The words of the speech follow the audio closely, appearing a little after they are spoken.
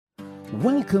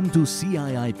Welcome to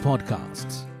CII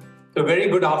Podcasts. A very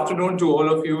good afternoon to all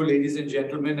of you, ladies and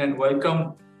gentlemen, and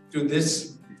welcome to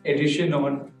this edition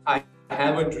on I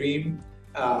Have a Dream,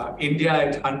 India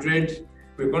at 100.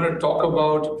 We're going to talk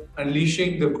about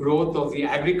unleashing the growth of the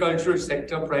agricultural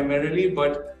sector primarily,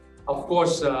 but of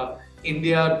course,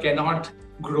 India cannot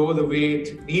grow the way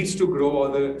it needs to grow, or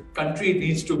the country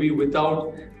needs to be,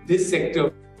 without this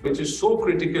sector, which is so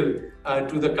critical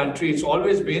to the country. It's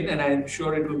always been, and I'm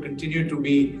sure it will continue to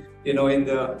be, in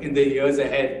the years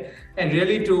ahead. And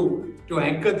really, to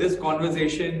anchor this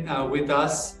conversation with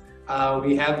us,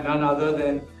 we have none other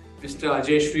than Mr.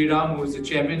 Ajay S Shriram, who is the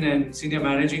chairman and senior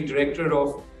managing director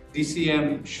of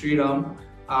DCM Shriram.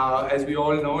 As we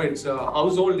all know, it's a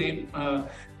household name.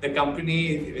 The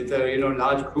company with a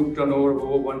large group turnover of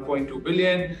over 1.2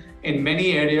 billion in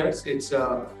many areas. It's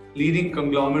a leading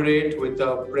conglomerate with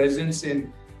a presence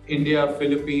in India,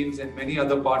 Philippines, and many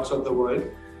other parts of the world.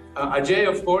 Ajay,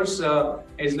 of course,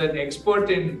 is an expert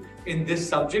in this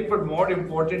subject, but more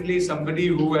importantly, somebody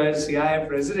who, as CII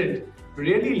president,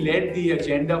 really led the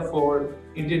agenda for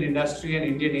Indian industry and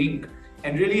Indian Inc.,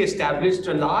 and really established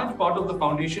a large part of the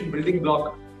foundation building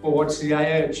block for what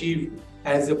CII achieved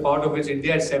as a part of its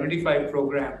India at 75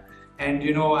 program. And,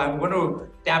 I'm going to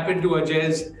tap into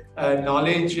Ajay's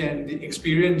knowledge and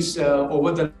experience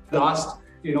over the last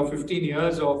 15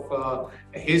 years of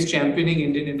his championing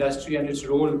Indian industry and its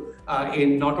role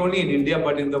in not only in India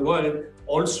but in the world,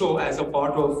 also as a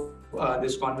part of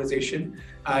this conversation.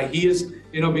 He is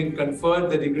being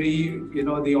conferred the degree,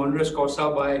 the honoris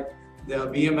causa by the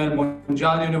BML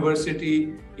Munjal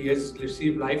University. He has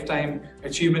received Lifetime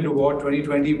Achievement Award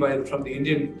 2020 from the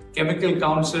Indian Chemical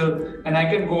Council. And I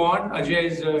can go on.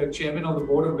 Ajay is chairman of the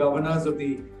Board of Governors of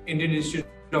the Indian Institute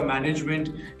of Management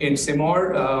in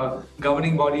Simor,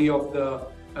 governing body of the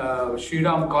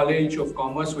Shriram College of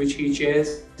Commerce, which he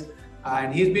chairs.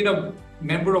 And he's been a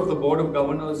member of the Board of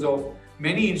Governors of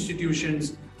many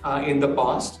institutions in the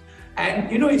past.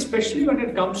 And, especially when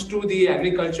it comes to the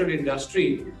agriculture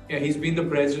industry, he's been the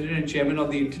president and chairman of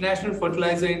the International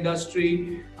Fertilizer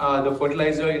Industry, the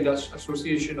Fertilizer Industry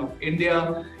Association of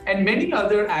India, and many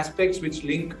other aspects which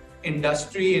link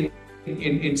industry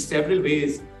in several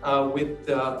ways with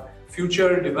the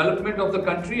future development of the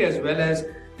country, as well as,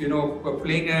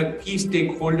 playing a key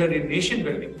stakeholder in nation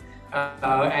building.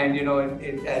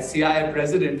 As CII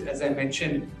president, as I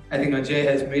mentioned, I think Ajay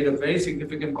has made a very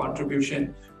significant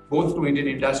contribution both to Indian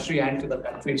industry and to the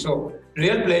country. So,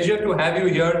 real pleasure to have you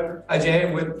here,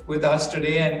 Ajay, with us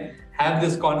today and have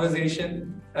this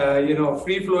conversation,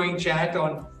 free-flowing chat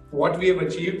on what we have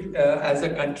achieved as a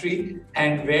country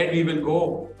and where we will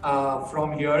go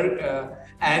from here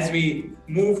as we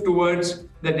move towards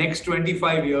the next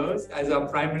 25 years. As our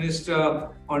Prime Minister,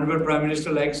 Honorable Prime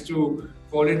Minister, likes to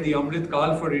call it the Amrit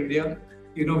Kal for India.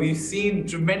 We've seen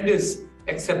tremendous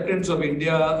acceptance of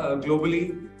India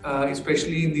globally,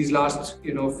 especially in these last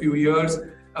few years.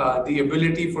 The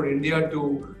ability for India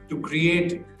to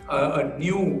create a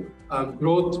new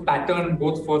growth pattern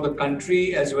both for the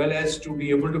country as well as to be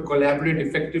able to collaborate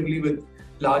effectively with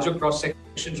larger cross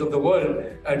sections of the world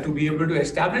to be able to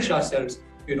establish ourselves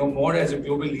more as a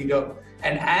global leader.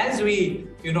 And as we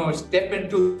step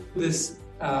into this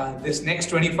next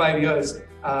 25 years,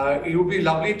 it would be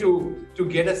lovely to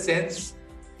get a sense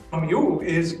from you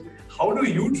is, how do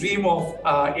you dream of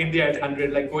India at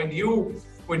 100? Like when you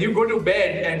go to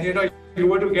bed and you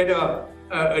were to get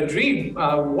a dream,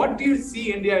 what do you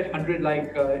see India at 100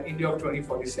 like India of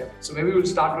 2047? So maybe we'll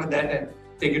start with that and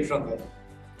take it from there.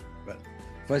 Well,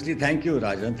 firstly, thank you,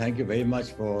 Rajan. Thank you very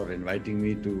much for inviting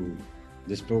me to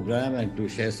this program and to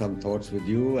share some thoughts with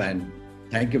you. And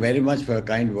thank you very much for your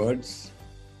kind words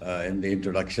in the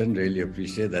introduction. Really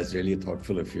appreciate. That's really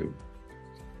thoughtful of you.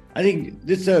 I think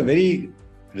this is a very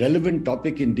relevant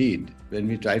topic indeed when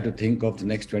we try to think of the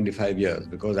next 25 years,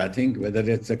 because I think whether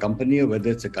it's a company or whether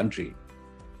it's a country,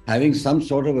 having some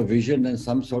sort of a vision and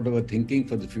some sort of a thinking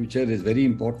for the future is very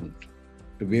important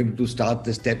to be able to start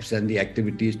the steps and the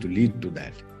activities to lead to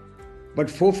that. But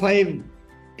 4-5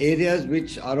 areas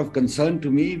which are of concern to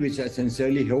me, which I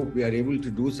sincerely hope we are able to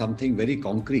do something very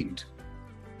concrete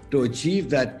to achieve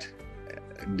that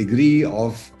degree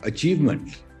of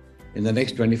achievement in the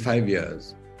next 25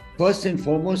 years. First and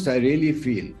foremost,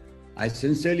 I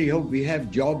sincerely hope we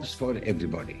have jobs for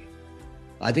everybody.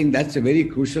 I think that's a very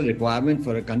crucial requirement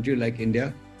for a country like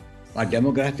India. Our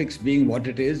demographics being what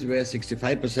it is, where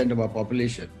 65% of our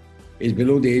population is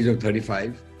below the age of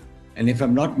 35. And if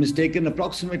I'm not mistaken,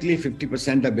 approximately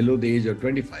 50% are below the age of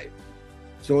 25.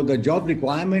 So the job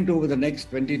requirement over the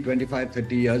next 20, 25,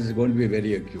 30 years is going to be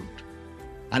very acute.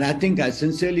 And I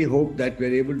sincerely hope that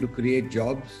we're able to create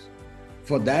jobs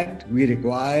For that, we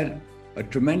require a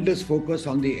tremendous focus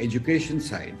on the education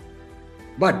side,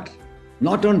 but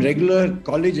not on regular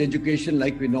college education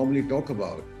like we normally talk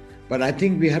about. But I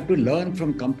think we have to learn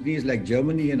from companies like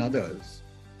Germany and others,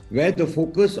 where the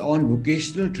focus on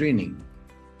vocational training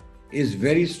is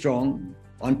very strong,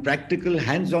 on practical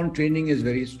hands-on training is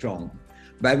very strong,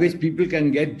 by which people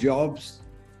can get jobs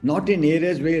not in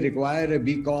areas where you require a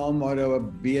BCom or a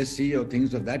BSc or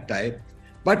things of that type,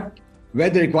 but where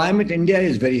the requirement in India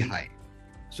is very high.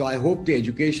 So I hope the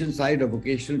education side of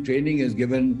vocational training is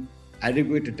given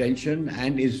adequate attention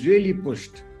and is really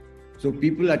pushed, so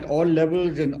people at all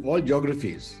levels and all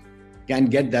geographies can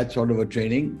get that sort of a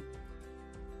training.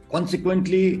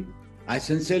 Consequently, I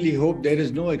sincerely hope there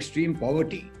is no extreme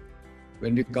poverty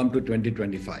when we come to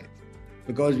 2025,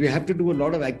 because we have to do a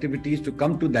lot of activities to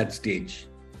come to that stage.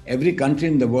 Every country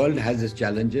in the world has its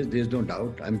challenges, there's no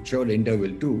doubt. I'm sure India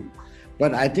will too.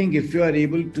 But I think if you are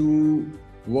able to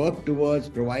work towards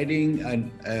providing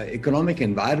an economic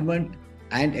environment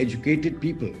and educated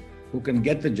people who can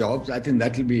get the jobs, I think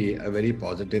that will be a very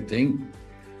positive thing.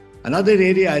 Another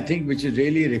area I think which is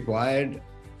really required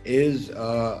is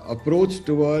approach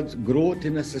towards growth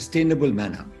in a sustainable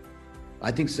manner.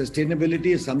 I think sustainability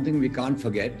is something we can't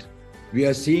forget. We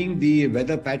are seeing the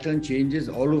weather pattern changes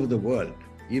all over the world,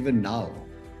 even now.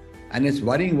 And it's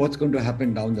worrying what's going to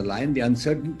happen down the line. The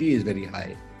uncertainty is very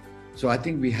high. So I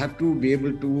think we have to be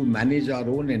able to manage our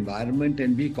own environment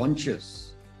and be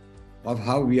conscious of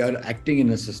how we are acting in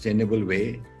a sustainable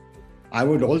way. I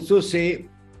would also say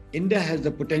India has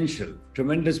the potential,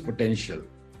 tremendous potential,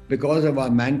 because of our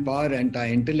manpower and our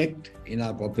intellect in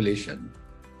our population,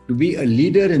 to be a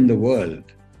leader in the world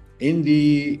in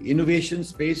the innovation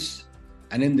space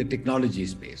and in the technology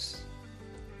space.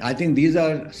 I think these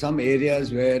are some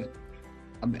areas where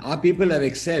our people have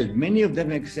excelled. Many of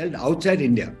them have excelled outside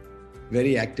India,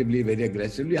 very actively, very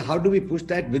aggressively. How do we push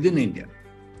that within India?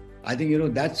 I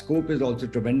think, that scope is also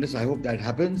tremendous. I hope that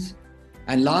happens.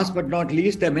 And last but not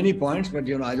least, there are many points, but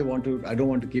I don't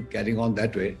want to keep carrying on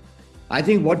that way. I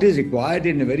think what is required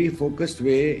in a very focused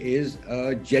way is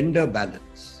a gender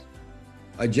balance,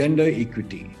 a gender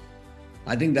equity.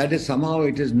 I think that is somehow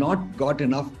it has not got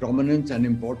enough prominence and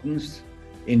importance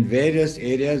in various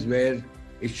areas where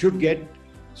it should get.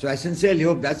 So I sincerely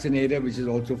hope that's an area which is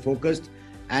also focused.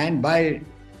 And by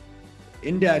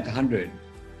India at 100,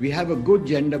 we have a good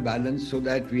gender balance so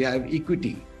that we have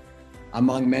equity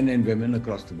among men and women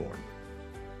across the board.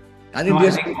 I think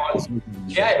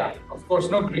of course,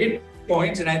 great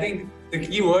points. And I think the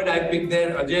key word I picked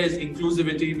there, Ajay, is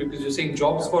inclusivity, because you're saying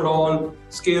jobs for all,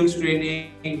 skills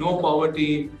training, no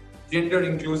poverty, gender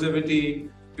inclusivity,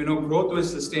 growth with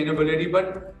sustainability.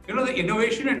 But, the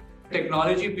innovation and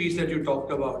technology piece that you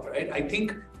talked about, right? I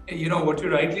think, what you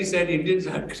rightly said, Indians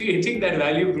are creating that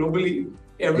value globally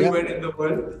everywhere in the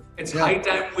world. It's high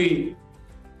time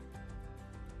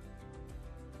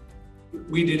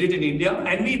we did it in India,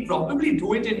 and we probably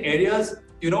do it in areas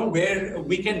where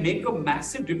we can make a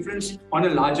massive difference on a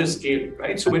larger scale,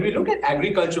 right? So when we look at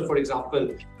agriculture, for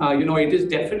example, it is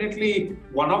definitely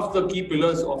one of the key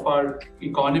pillars of our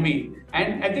economy,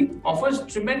 and I think offers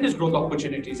tremendous growth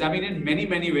opportunities. I mean, in many,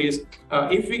 many ways,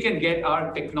 if we can get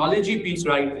our technology piece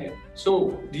right there.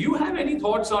 So do you have any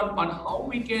thoughts on how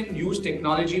we can use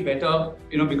technology better,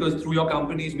 because through your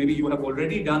companies, maybe you have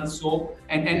already done so,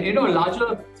 and a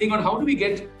larger thing on how do we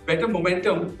get better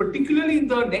momentum, particularly in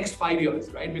the next 5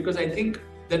 years, right? Because I think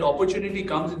that opportunity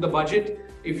comes in the budget.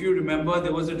 If you remember,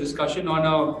 there was a discussion on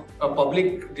a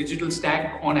public digital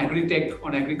stack on agri-tech,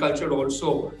 on agriculture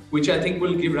also, which I think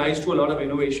will give rise to a lot of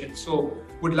innovation. So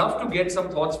would love to get some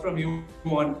thoughts from you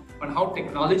on how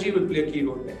technology will play a key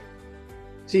role there.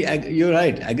 See, you're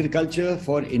right. Agriculture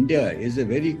for India is a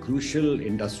very crucial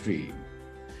industry,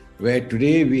 where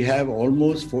today we have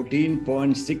almost 140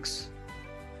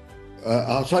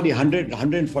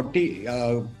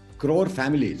 crore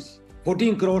families,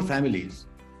 14 crore families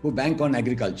who bank on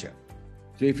agriculture.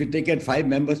 So if you take it 5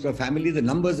 members per family, the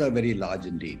numbers are very large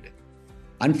indeed.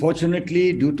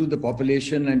 Unfortunately, due to the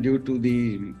population and due to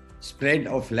the spread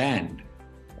of land,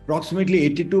 approximately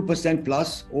 82%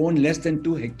 plus own less than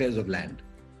 2 hectares of land.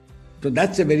 So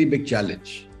that's a very big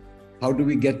challenge. How do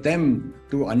we get them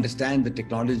to understand the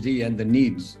technology and the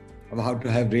needs of how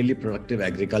to have really productive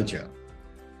agriculture?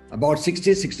 About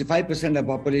 60-65% of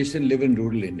population live in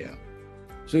rural India.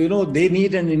 So, they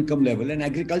need an income level, and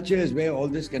agriculture is where all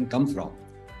this can come from.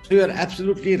 So you're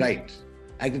absolutely right.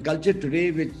 Agriculture today,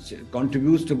 which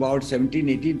contributes to about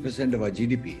 17-18% of our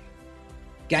GDP,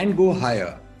 can go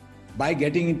higher by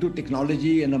getting into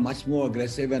technology in a much more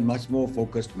aggressive and much more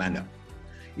focused manner.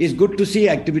 It's good to see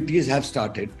activities have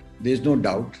started, there's no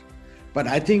doubt. But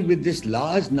I think with this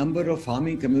large number of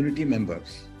farming community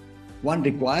members, one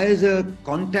requires a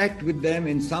contact with them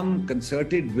in some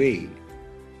concerted way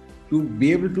to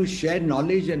be able to share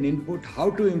knowledge and input how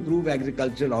to improve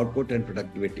agricultural output and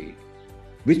productivity,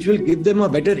 which will give them a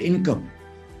better income.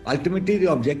 Ultimately,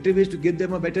 the objective is to give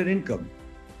them a better income.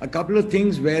 A couple of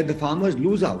things where the farmers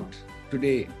lose out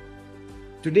today.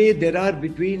 Today, there are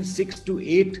between 6 to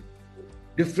 8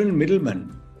 different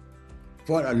middlemen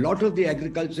for a lot of the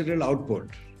agricultural output,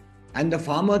 and the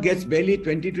farmer gets barely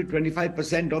 20 to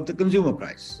 25% of the consumer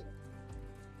price.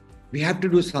 We have to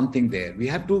do something there. We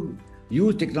have to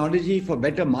use technology for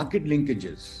better market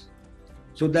linkages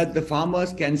so that the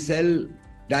farmers can sell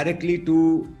directly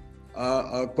to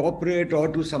a corporate or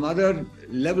to some other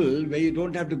level where you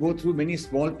don't have to go through many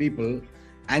small people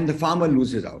and the farmer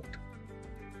loses out.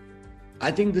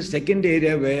 I think the second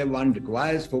area where one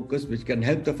requires focus, which can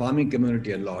help the farming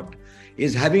community a lot,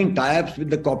 is having tie-ups with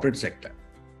the corporate sector.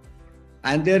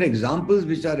 And there are examples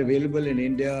which are available in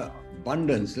India,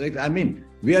 abundance.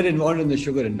 We are involved in the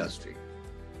sugar industry.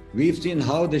 We've seen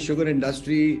how the sugar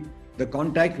industry, the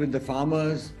contact with the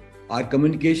farmers, our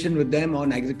communication with them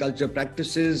on agriculture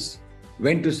practices,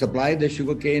 when to supply the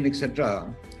sugarcane,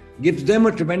 etc., gives them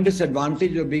a tremendous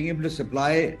advantage of being able to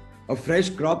supply a fresh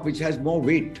crop which has more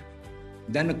weight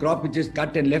than a crop which is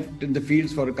cut and left in the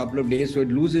fields for a couple of days, so it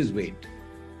loses weight.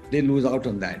 They lose out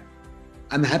on that.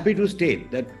 I'm happy to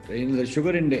state that in the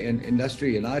sugar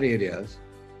industry in our areas,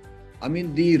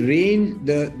 the range,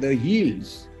 the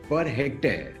yields per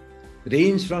hectare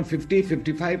range from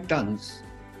 55 tons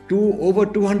to over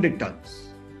 200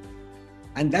 tons.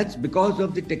 And that's because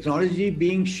of the technology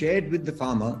being shared with the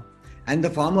farmer and the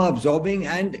farmer absorbing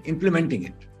and implementing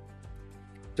it.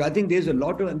 So I think there's a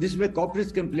lot of, and this is where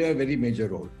corporates can play a very major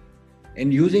role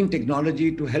in using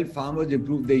technology to help farmers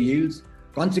improve their yields,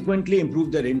 consequently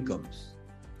improve their incomes.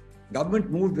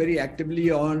 Government moved very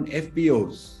actively on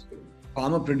FPOs,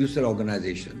 farmer producer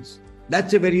organizations.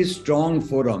 That's a very strong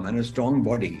forum and a strong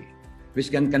body which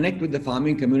can connect with the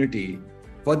farming community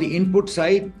for the input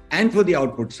side and for the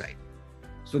output side.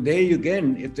 So there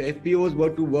again, if the FPOs were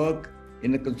to work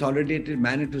in a consolidated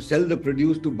manner to sell the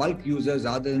produce to bulk users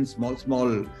rather than small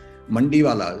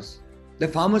mandiwalas, the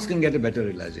farmers can get a better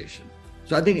realization.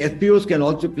 So I think FPOs can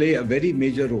also play a very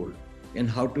major role in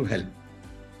how to help.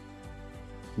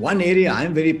 One area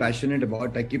I'm very passionate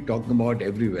about, I keep talking about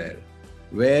everywhere,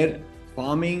 where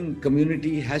farming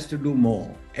community has to do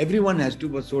more. Everyone has to,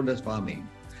 but so does farming,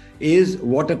 is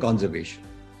water conservation.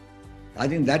 I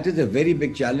think that is a very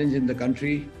big challenge in the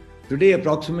country. Today,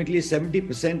 approximately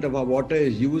 70% of our water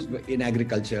is used in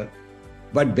agriculture,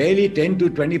 but barely 10 to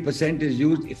 20% is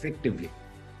used effectively.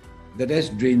 The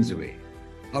rest drains away.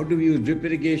 How do we use drip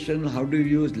irrigation? How do we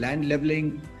use land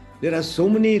leveling? There are so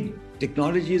many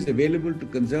technologies available to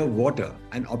conserve water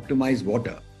and optimize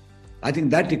water. I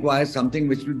think that requires something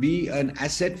which will be an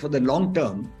asset for the long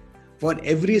term for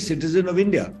every citizen of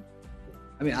India.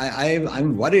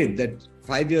 I'm worried that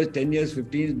 5 years, 10 years,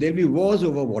 15 years, there'll be wars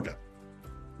over water.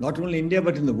 Not only India,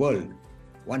 but in the world.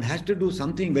 One has to do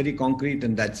something very concrete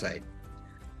on that side.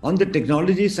 On the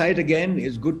technology side, again,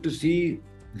 it's good to see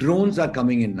drones are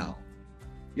coming in now.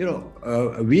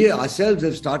 We ourselves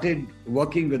have started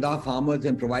working with our farmers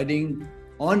and providing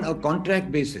on a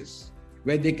contract basis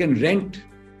where they can rent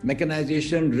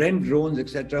mechanization, rent drones,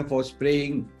 etc. for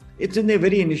spraying. It's in the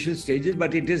very initial stages,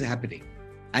 but it is happening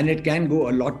and it can go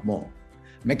a lot more.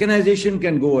 Mechanization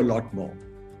can go a lot more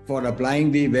for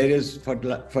applying the various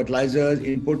fertilizers,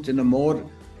 inputs in a more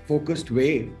focused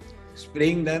way,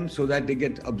 spraying them so that they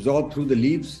get absorbed through the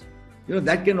leaves.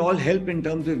 That can all help in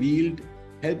terms of yield,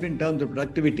 help in terms of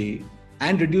productivity,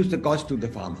 and reduce the cost to the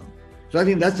farmer. So I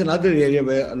think that's another area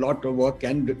where a lot of work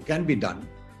can be done.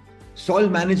 Soil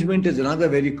management is another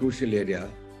very crucial area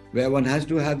where one has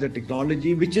to have the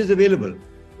technology which is available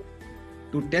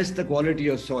to test the quality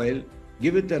of soil,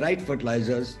 give it the right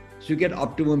fertilizers so you get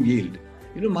optimum yield.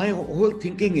 My whole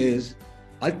thinking is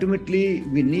ultimately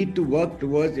we need to work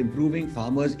towards improving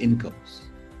farmers' incomes.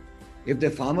 If the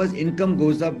farmer's income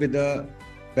goes up with a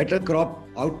better crop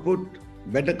output,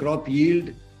 better crop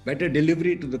yield, better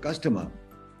delivery to the customer,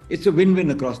 it's a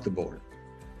win-win across the board.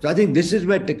 So I think this is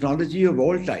where technology of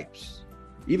all types,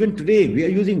 even today, we are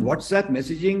using WhatsApp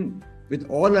messaging with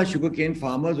all our sugarcane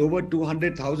farmers, over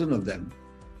 200,000 of them,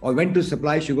 or when to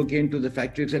supply sugarcane to the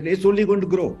factory, etc. It's only going to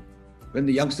grow when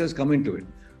the youngsters come into it.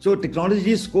 So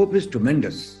technology's scope is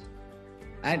tremendous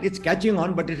and it's catching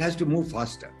on, but it has to move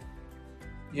faster.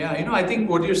 Yeah, I think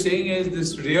what you're saying is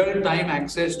this real-time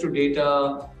access to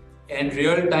data and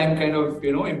real-time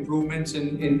improvements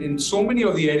in so many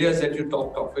of the areas that you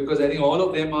talked of, because I think all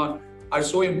of them are are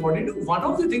so important. One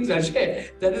of the things,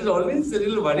 Ajay, that is always a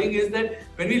little worrying is that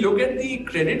when we look at the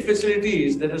credit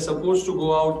facilities that are supposed to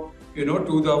go out,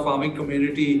 to the farming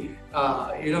community,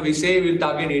 we say we'll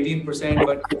target 18%,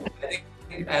 but I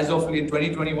think as of in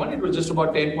 2021, it was just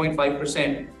about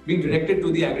 10.5% being directed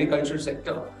to the agriculture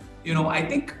sector. I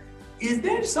think, is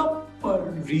there some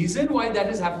reason why that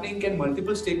is happening? Can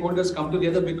multiple stakeholders come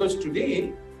together? Because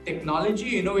today,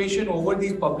 technology innovation over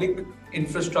these public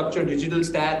infrastructure, digital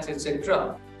stacks,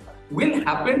 etc., will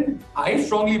happen, I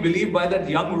strongly believe, by that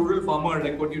young rural farmer,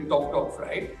 like what you talked of,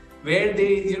 right? Where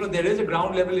there is a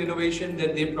ground level innovation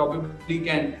that they probably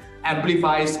can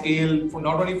amplify, scale for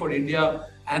not only for India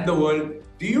and the world.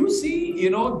 Do you see,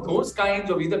 those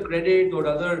kinds of either credit or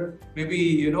other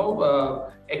maybe,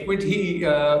 equity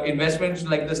investments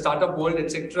like the startup world,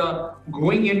 etc.,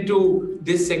 going into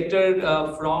this sector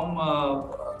from,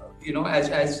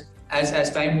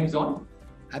 as time moves on?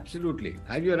 Absolutely.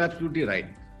 And you're absolutely right.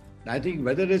 I think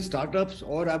whether it's startups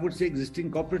or I would say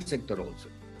existing corporate sector also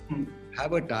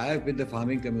have a tie-up with the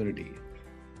farming community.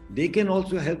 They can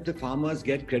also help the farmers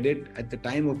get credit at the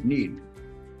time of need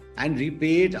and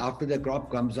repay it after the crop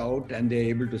comes out and they're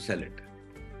able to sell it.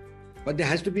 But there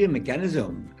has to be a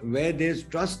mechanism where there's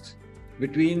trust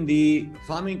between the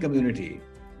farming community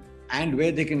and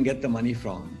where they can get the money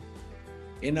from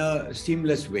in a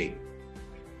seamless way.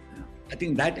 I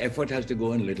think that effort has to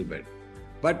go in a little bit.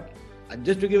 But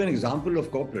just to give an example of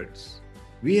corporates,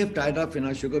 we have tied up in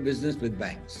our sugar business with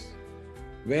banks,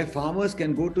 where farmers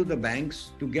can go to the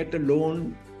banks to get a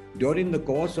loan during the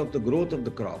course of the growth of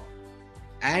the crop.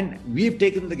 And we've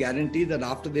taken the guarantee that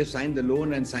after they've signed the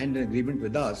loan and signed an agreement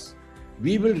with us,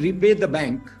 we will repay the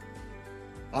bank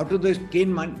out of the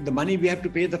cane money, the money we have to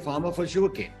pay the farmer for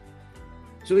sugarcane.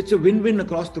 So it's a win-win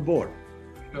across the board.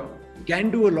 Sure. We can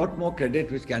do a lot more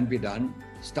credit which can be done.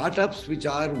 Startups which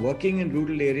are working in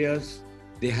rural areas,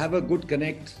 they have a good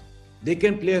connect. They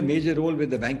can play a major role with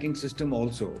the banking system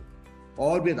also,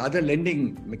 or with other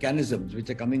lending mechanisms which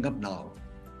are coming up now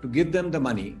to give them the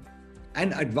money.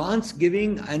 And advance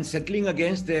giving and settling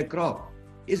against their crop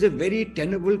is a very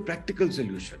tenable, practical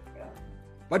solution.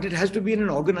 But it has to be in an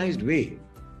organized way.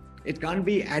 It can't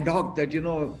be ad hoc that,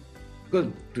 because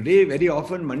today very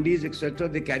often mandis, etc.,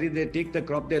 they take the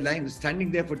crop, they're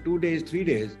standing there for 2 days, 3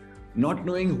 days, not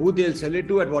knowing who they'll sell it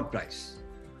to at what price.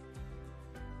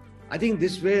 I think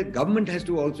this way government has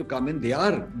to also come in. They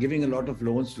are giving a lot of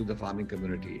loans to the farming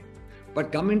community,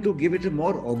 but come in to give it a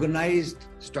more organized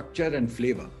structure and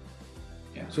flavor.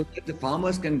 Yeah. So that the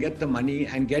farmers can get the money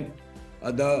and get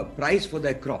the price for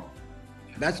their crop.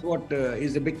 That's what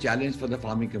is a big challenge for the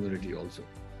farming community also.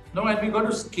 No, and we got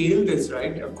to scale this,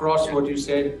 right, across what you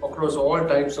said, across all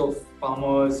types of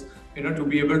farmers, to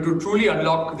be able to truly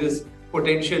unlock this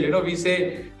potential. We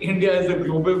say India is a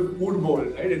global food bowl,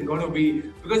 right? It's going to be,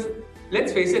 because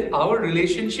let's face it, our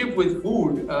relationship with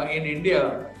food in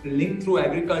India linked through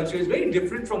agriculture is very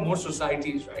different from most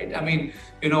societies, right? I mean,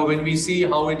 when we see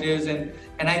how it is, and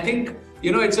I think,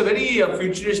 it's a very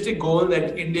futuristic goal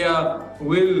that India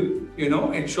will,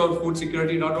 ensure food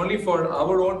security, not only for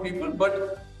our own people,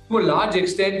 but to a large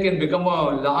extent can become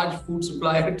a large food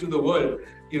supplier to the world,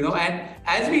 and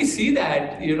as we see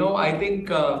that, I think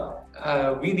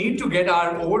we need to get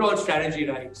our overall strategy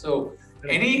right. So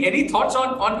any thoughts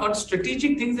on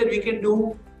strategic things that we can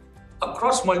do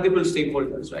across multiple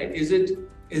stakeholders, right?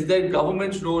 Is there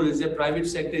government's role? Is there private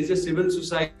sector? Is there civil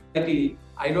society?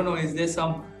 I don't know. Is there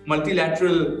some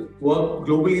multilateral work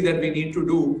globally that we need to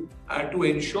do to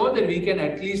ensure that we can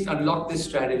at least unlock this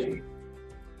strategy?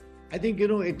 I think,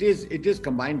 it is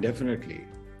combined definitely.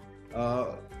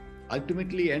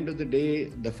 Ultimately, end of the day,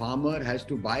 the farmer has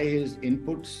to buy his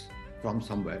inputs from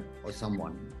somewhere or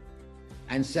someone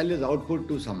and sell his output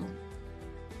to someone.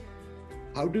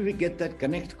 How do we get that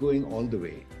connect going all the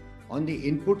way? On the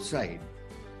input side,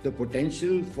 the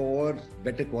potential for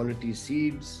better quality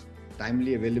seeds,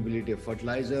 timely availability of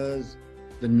fertilizers,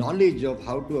 the knowledge of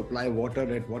how to apply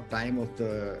water at what time of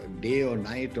the day or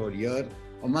night or year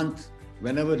or month,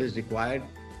 whenever is required.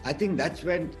 I think that's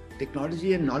when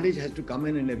technology and knowledge has to come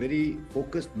in a very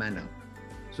focused manner.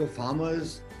 So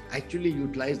farmers actually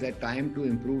utilize that time to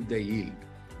improve their yield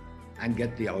and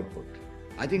get the output.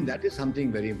 I think that is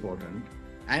something very important.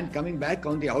 And coming back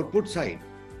on the output side,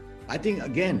 I think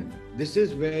again, this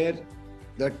is where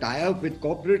the tie-up with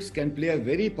corporates can play a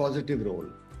very positive role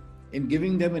in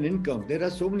giving them an income. There are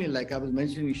so many, like I was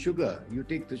mentioning, sugar. You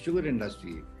take the sugar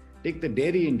industry, take the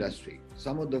dairy industry,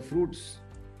 some of the fruits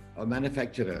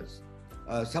manufacturers.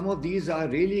 Some of these are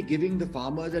really giving the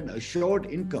farmers an assured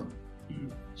income,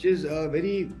 which is a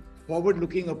very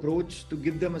forward-looking approach to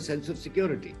give them a sense of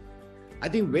security. I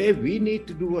think where we need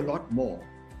to do a lot more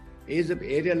is an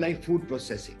area like food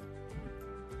processing.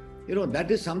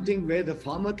 That is something where the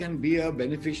farmer can be a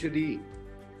beneficiary,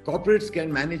 corporates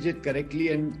can manage it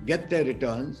correctly and get their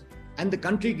returns, and the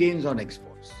country gains on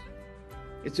exports.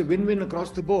 It's a win-win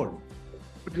across the board.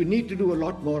 But we need to do a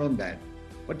lot more on that.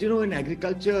 But in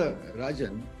agriculture,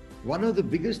 Rajan, one of the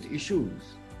biggest issues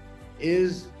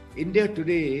is India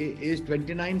today is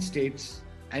 29 states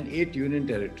and 8 union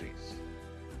territories.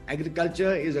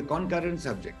 Agriculture is a concurrent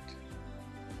subject.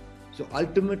 So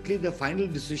ultimately, the final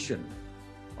decision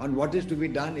on what is to be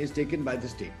done is taken by the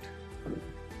state.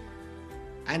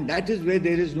 And that is where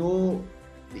there is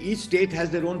each state has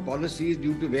their own policies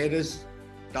due to various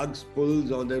tugs,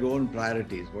 pulls, or their own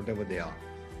priorities, whatever they are.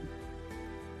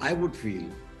 I would feel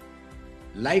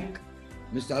like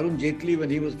Mr. Arun Jaitley, when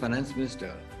he was finance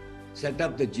minister, set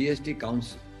up the GST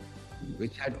Council,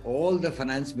 which had all the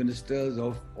finance ministers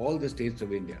of all the states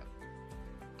of India.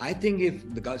 I think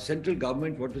if the central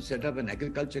government were to set up an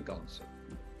agriculture council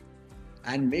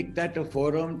and make that a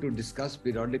forum to discuss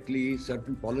periodically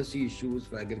certain policy issues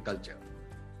for agriculture,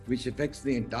 which affects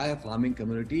the entire farming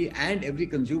community and every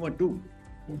consumer too,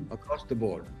 across the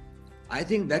board, I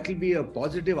think that will be a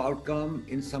positive outcome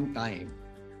in some time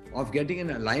of getting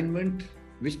an alignment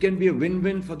which can be a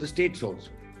win-win for the states also.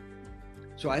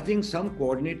 So I think some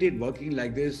coordinated working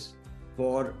like this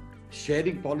for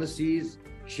sharing policies,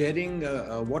 sharing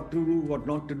what to do, what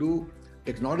not to do,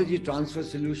 technology transfer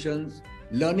solutions,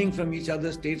 learning from each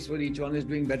other states where each one is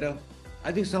doing better.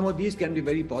 I think some of these can be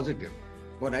very positive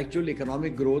for actual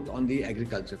economic growth on the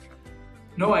agriculture front.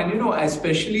 No, and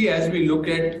especially as we look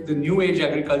at the new age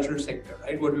agriculture sector,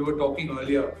 right? What we were talking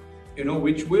earlier,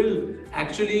 which will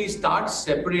actually start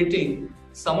separating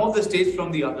some of the states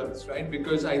from the others, right?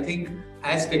 Because I think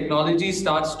as technology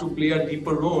starts to play a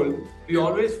deeper role, we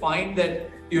always find that,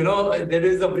 there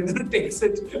is a winner takes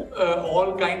it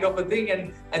all kind of a thing.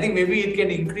 And I think maybe it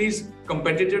can increase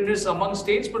competitiveness among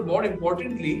states. But more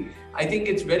importantly, I think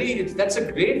that's a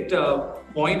great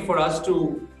point for us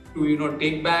to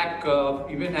take back,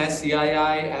 even as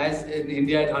CII, as in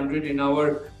India at 100 in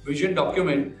our vision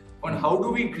document, on how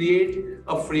do we create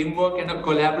a framework and a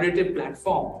collaborative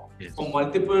platform for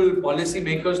multiple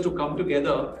policymakers to come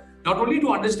together, not only to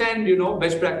understand,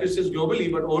 best practices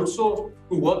globally, but also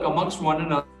to work amongst one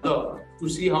another to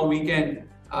see how we can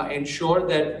ensure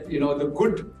that, the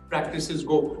good practices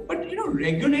go. But,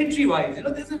 regulatory wise,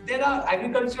 there are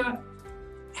agriculture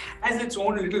has its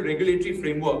own little regulatory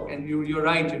framework, and you're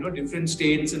right, different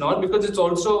states and all, because it's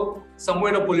also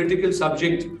somewhat a political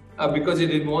subject because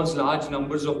it involves large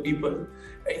numbers of people.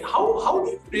 How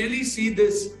do you really see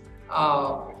this?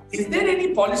 Is there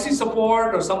any policy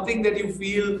support or something that you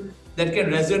feel that can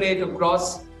resonate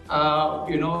across,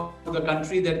 the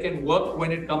country that can work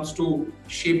when it comes to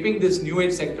shaping this new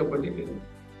age sector particularly?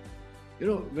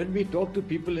 When we talk to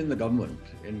people in the government,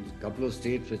 in a couple of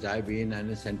states which I've been and in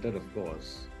the center, of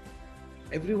course,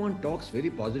 everyone talks very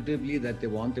positively that they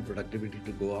want the productivity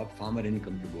to go up, farmer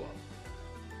income to go up.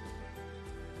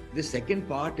 The second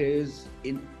part is,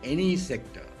 in any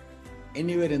sector,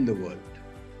 anywhere in the world,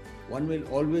 one will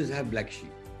always have black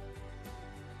sheep.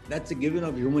 That's a given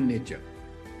of human nature.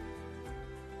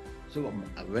 So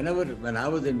when I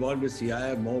was involved with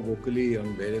CII more vocally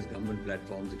on various government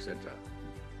platforms, etc.,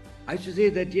 I should say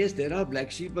that yes, there are black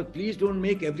sheep, but please don't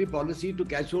make every policy to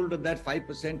catch hold of that 5%,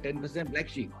 10% black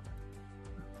sheep.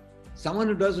 Someone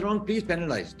who does wrong, please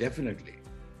penalize, definitely.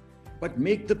 But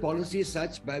make the policy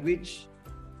such by which,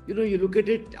 you look at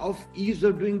it of ease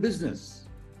of doing business.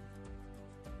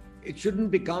 It shouldn't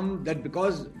become that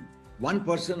because one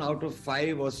person out of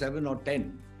 5 or 7 or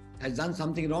 10 has done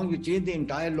something wrong, you change the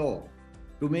entire law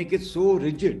to make it so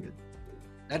rigid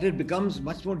that it becomes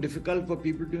much more difficult for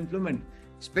people to implement.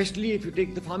 Especially if you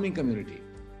take the farming community,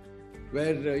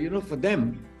 where, for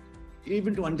them,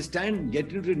 even to understand,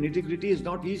 get into nitty-gritty is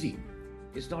not easy.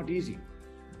 It's not easy.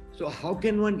 So how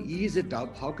can one ease it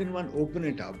up? How can one open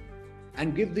it up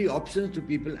and give the options to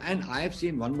people? And I have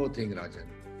seen one more thing, Rajan.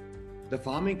 The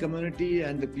farming community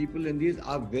and the people in these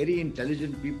are very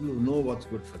intelligent people who know what's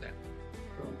good for them.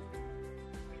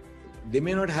 They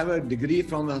may not have a degree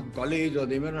from a college, or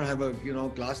they may not have a,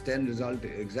 class 10 result,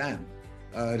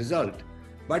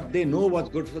 but they know what's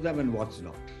good for them and what's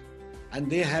not. And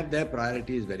they have their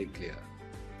priorities very clear.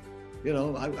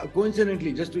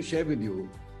 Coincidentally, just to share with you,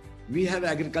 we have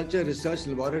agriculture research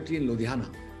laboratory in Ludhiana.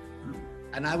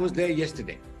 And I was there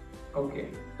yesterday. Okay.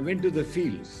 I went to the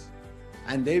fields,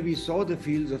 and there we saw the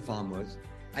fields of farmers,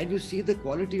 and you see the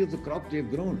quality of the crop they've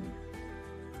grown.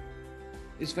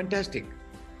 It's fantastic.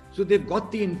 So they've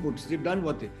got the inputs, they've done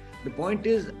The point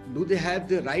is, do they have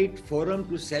the right forum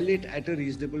to sell it at a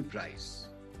reasonable price?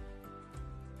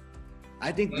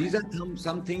 I think these are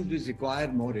some things which require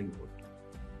more input.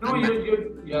 No,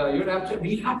 you're absolutely.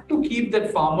 We have to keep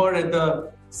that farmer at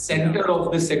the center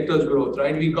of the sector's growth,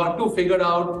 right? We got to figure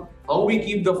out how we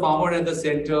keep the farmer at the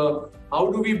center.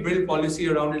 How do we build policy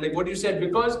around it? Like what you said,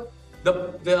 because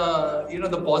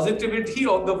the positivity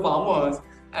of the farmers,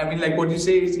 I mean, like what you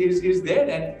say is there.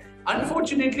 And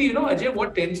unfortunately, Ajay,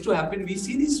 what tends to happen, we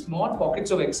see these small pockets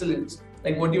of excellence,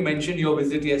 like what you mentioned, your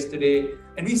visit yesterday,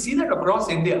 and we see that across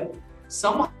India.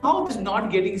 Somehow it's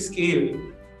not getting scale,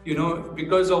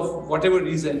 because of whatever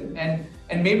reason.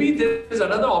 And maybe there's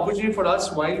another opportunity for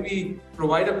us while we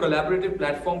provide a collaborative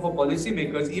platform for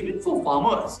policymakers, even for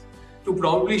farmers, to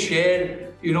probably share,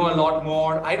 a lot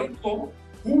more. I don't know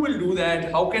who will do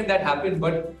that, how can that happen?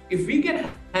 But if we can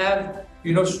have,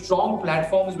 strong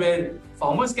platforms where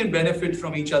farmers can benefit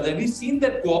from each other, and we've seen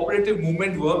that cooperative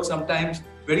movement work sometimes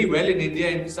very well in India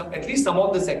in at least some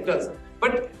of the sectors.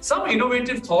 But some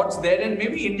innovative thoughts there, and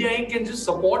maybe India Inc. can just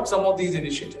support some of these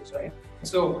initiatives, right?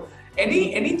 So,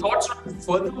 any thoughts on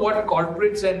further what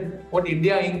corporates and what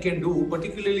India Inc. can do,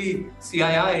 particularly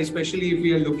CII, especially if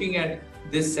we are looking at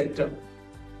this sector?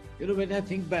 When I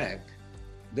think back,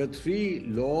 the 3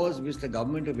 laws which the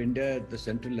government of India at the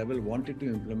central level wanted to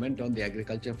implement on the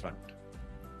agriculture front,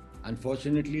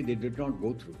 unfortunately, they did not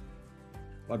go through.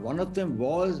 But one of them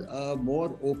was a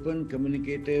more open,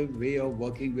 communicative way of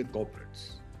working with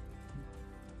corporates.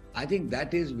 I think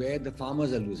that is where the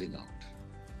farmers are losing out.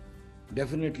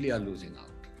 Definitely are losing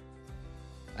out.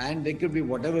 And there could be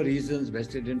whatever reasons,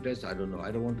 vested interests, I don't know.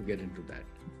 I don't want to get into that.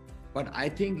 But I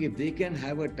think if they can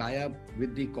have a tie-up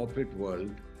with the corporate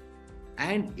world,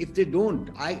 and if they don't,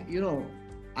 I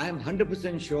am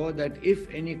 100% sure that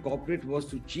if any corporate was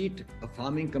to cheat a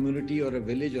farming community or a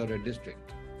village or a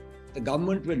district, the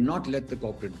government will not let the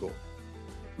corporate go.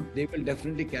 They will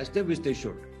definitely catch them, which they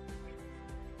should.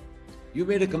 You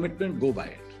made a commitment, go by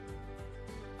it.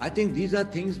 I think these are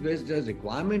things where there's a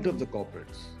requirement of the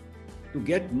corporates to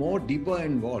get more deeper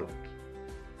involved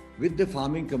with the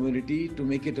farming community to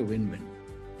make it a win-win.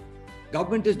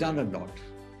 Government has done a lot,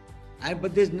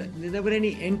 but there's never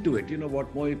any end to it.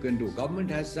 What more you can do. Government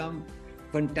has some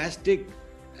fantastic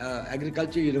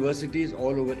agriculture universities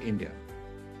all over India.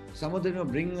 Some of them are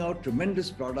bringing out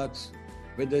tremendous products,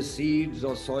 whether seeds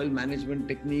or soil management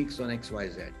techniques on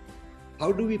XYZ.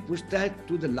 How do we push that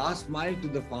to the last mile to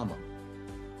the farmer?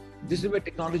 This is where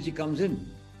technology comes in.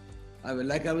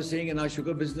 Like I was saying, in our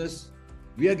sugar business,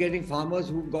 we are getting farmers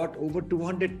who've got over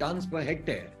 200 tons per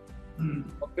hectare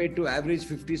compared to average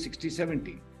 50, 60,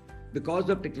 70 because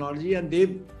of technology. And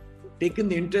they've taken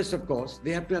the interest, of course.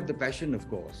 They have to have the passion, of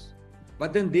course.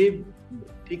 But then they've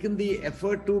taken the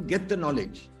effort to get the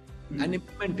knowledge and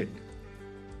implement it.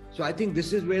 So I think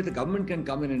this is where the government can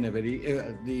come in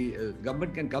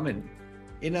government can come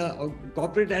in a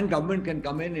corporate, and government can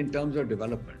come in terms of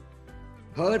development.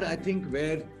 Third, I think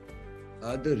where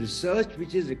the research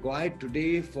which is required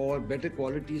today for better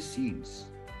quality seeds,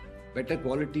 better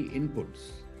quality inputs,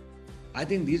 I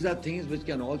think these are things which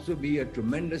can also be a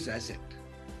tremendous asset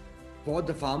for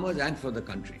the farmers and for the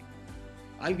country.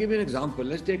 I'll give you an example.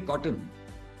 Let's take cotton.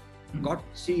 Cotton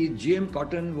seed, GM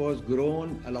cotton was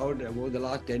allowed over the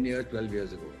last 10 years, 12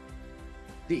 years ago.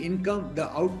 The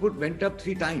output went up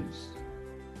 3 times.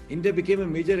 India became a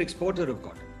major exporter of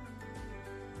cotton.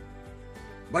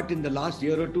 But in the last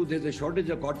year or two, there's a shortage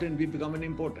of cotton, we become an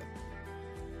importer.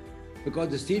 Because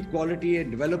the seed quality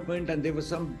and development, and there were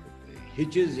some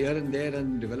hitches here and there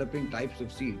in developing types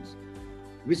of seeds,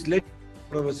 which led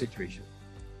to our situation.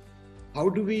 How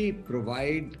do we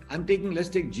provide, let's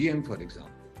take GM for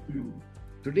example.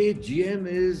 Today, GM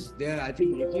is there, I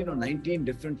think 18 or 19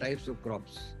 different types of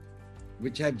crops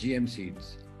which have GM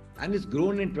seeds. And it's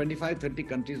grown in 25, 30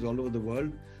 countries all over the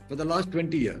world for the last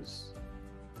 20 years.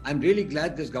 I'm really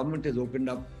glad this government has opened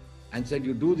up and said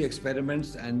you do the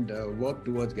experiments and work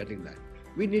towards getting that.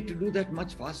 We need to do that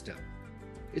much faster.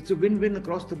 It's a win-win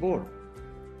across the board.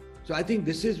 So I think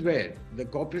this is where the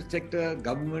corporate sector,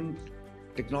 government,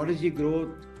 technology growth,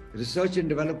 research and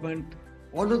development,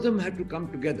 all of them have to come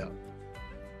together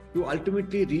to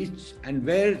ultimately reach, and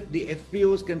where the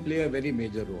FPOs can play a very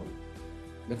major role,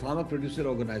 the farmer producer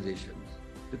organizations,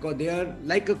 because they are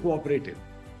like a cooperative.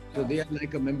 So they are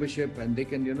like a membership, and they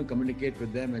can, communicate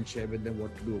with them and share with them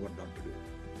what to do, what not to do.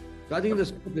 So I think the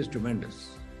scope is tremendous.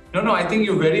 No, I think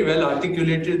you very well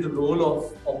articulated the role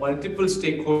of multiple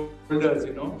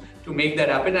stakeholders, to make that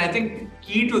happen. I think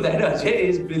key to that, Ajay,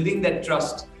 is building that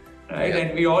trust, right? Yeah.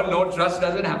 And we all know trust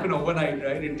doesn't happen overnight,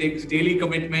 right? It takes daily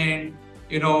commitment.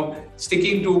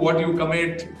 sticking to what you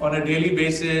commit on a daily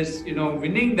basis,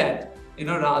 winning that,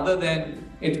 rather than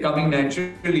it coming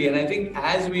naturally. And I think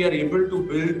as we are able to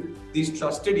build these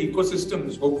trusted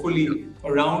ecosystems, hopefully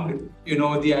around,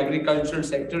 the agricultural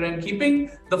sector and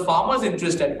keeping the farmer's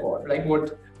interest at core, like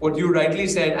what you rightly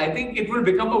said, I think it will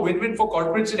become a win-win for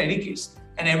corporates in any case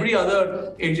and every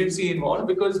other agency involved,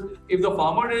 because if the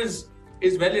farmer is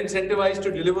well incentivized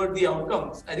to deliver the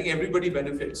outcomes, I think everybody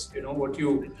benefits, what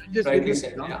you Just rightly give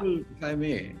said. an example, if I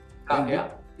may.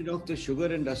 Of the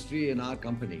sugar industry in our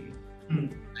company,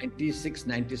 96,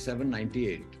 97,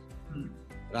 98.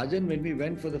 Rajan, when we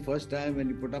went for the first time, when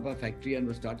we put up our factory and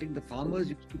were starting, the farmers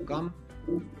used to come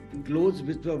in clothes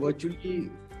which were virtually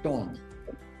torn.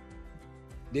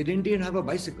 They didn't even have a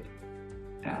bicycle.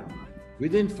 Yeah.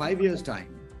 Within 5 years'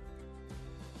 time,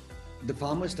 the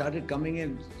farmers started coming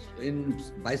in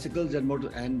bicycles and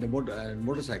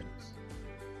motorcycles.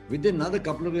 Within another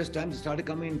couple of years' time, they started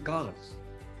coming in cars.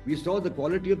 We saw the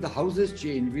quality of the houses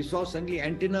change. We saw suddenly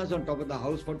antennas on top of the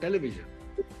house for television.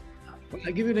 Well,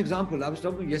 I'll give you an example. I was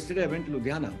talking yesterday, I went to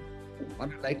Ludhiana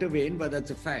on a lighter vein, but that's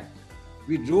a fact.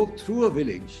 We drove through a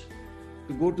village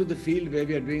to go to the field where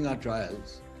we are doing our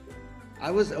trials. I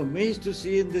was amazed to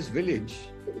see in this village,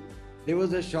 there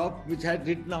was a shop which had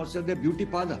written outside their beauty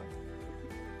parlor.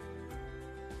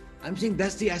 I'm saying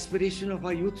that's the aspiration of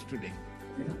our youth today.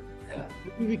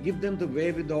 Maybe we give them the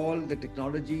wherewithal, the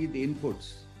technology, the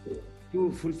inputs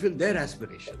to fulfill their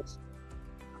aspirations.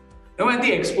 No, and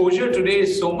the exposure today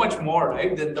is so much more,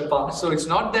 right, than the past. So it's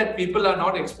not that people are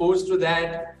not exposed to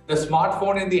that. The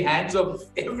smartphone in the hands of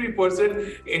every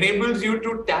person enables you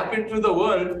to tap into the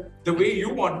world the way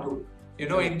you want to.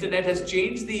 Internet has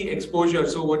changed the exposure.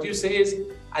 So what you say is,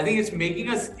 I think it's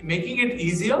making it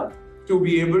easier to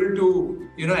be able to,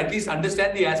 at least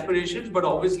understand the aspirations. But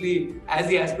obviously, as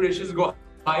the aspirations go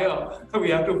higher, we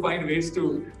have to find ways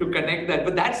to connect that.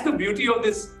 But that's the beauty of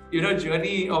this,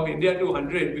 journey of India to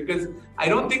 100, because I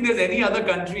don't think there's any other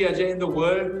country, Ajay, in the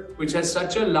world which has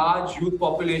such a large youth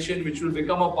population, which will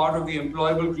become a part of the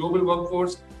employable global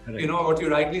workforce. Correct. What you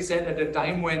rightly said, at a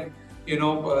time when,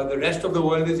 the rest of the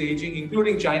world is aging,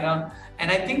 including China.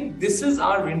 And I think this is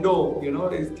our window,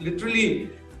 it's literally,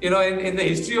 in the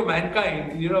history of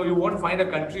mankind, you won't find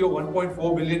a country of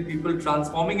 1.4 billion people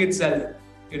transforming itself,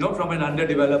 from an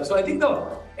underdeveloped. So I think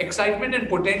the excitement and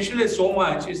potential is so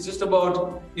much. It's just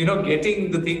about,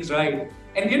 getting the things right.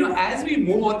 And, as we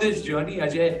move on this journey,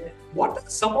 Ajay, what are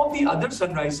some of the other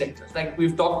sunrise sectors? Like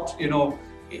we've talked,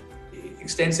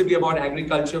 extensively about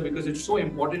agriculture because it's so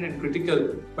important and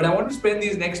critical. But I want to spend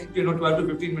these next, 12 to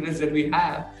 15 minutes that we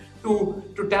have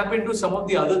to tap into some of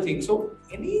the other things. So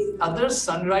any other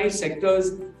sunrise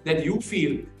sectors that you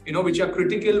feel, which are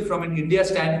critical from an India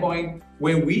standpoint,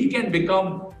 where we can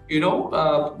become,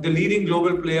 the leading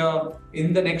global player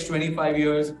in the next 25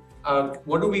 years?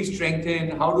 What do we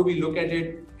strengthen? How do we look at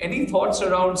it? Any thoughts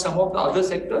around some of the other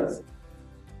sectors?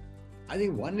 I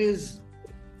think one is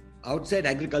outside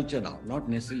agriculture now, not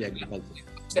necessarily agriculture,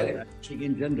 but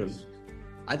in general.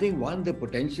 I think one, the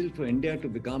potential for India to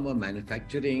become a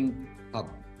manufacturing hub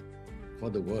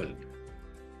for the world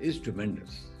is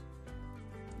tremendous.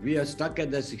 We are stuck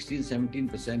at the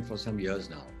 16-17% for some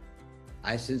years now.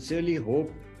 I sincerely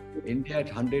hope India at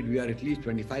 100, we are at least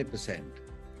 25%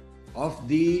 of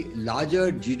the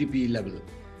larger GDP level.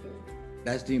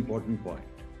 That's the important point.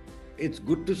 It's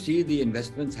good to see the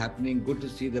investments happening, good to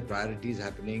see the priorities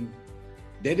happening.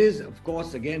 There is, of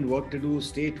course, again, work to do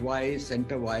state-wise,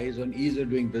 center-wise on ease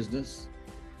of doing business.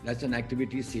 That's an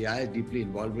activity CI is deeply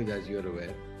involved with, as you're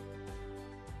aware.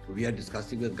 We are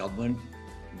discussing with government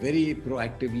very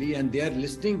proactively, and they are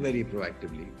listening very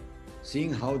proactively,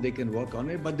 seeing how they can work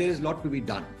on it, but there is a lot to be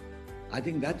done. I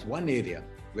think that's one area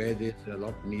where there's a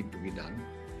lot need to be done.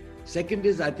 Second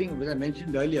is, I think, as I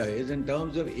mentioned earlier, is in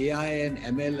terms of AI and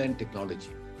ML and technology.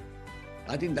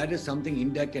 I think that is something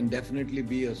India can definitely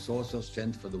be a source of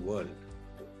strength for the world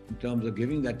in terms of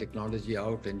giving that technology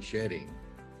out and sharing,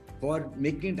 for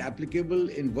making it applicable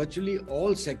in virtually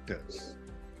all sectors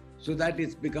so that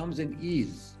it becomes an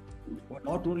ease, for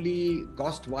not only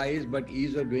cost-wise, but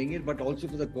ease of doing it, but also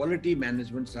for the quality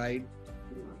management side,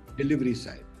 delivery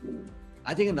side.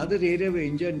 I think another area where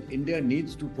India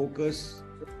needs to focus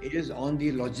is on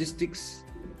the logistics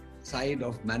side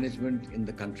of management in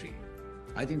the country.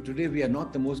 I think today we are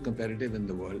not the most competitive in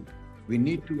the world. We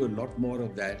need to do a lot more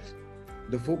of that.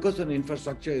 The focus on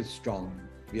infrastructure is strong.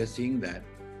 We are seeing that,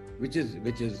 which is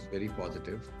very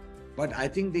positive. But I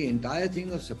think the entire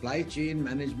thing of supply chain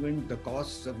management, the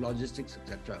costs of logistics,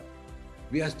 etc.,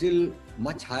 we are still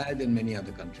much higher than many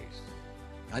other countries.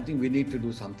 I think we need to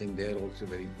do something there also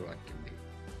very proactively.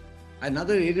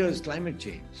 Another area is climate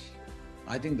change.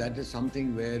 I think that is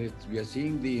something where we are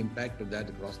seeing the impact of that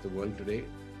across the world today.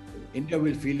 India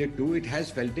will feel it too. It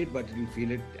has felt it, but it will feel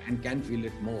it and can feel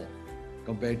it more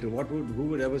compared to who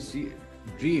would ever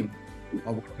dream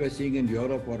of what we're seeing in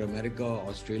Europe or America or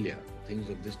Australia, things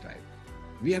of this type.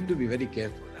 We have to be very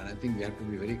careful, and I think we have to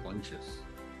be very conscious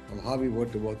of how we were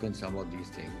to work on some of these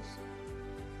things.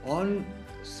 On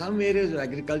some areas of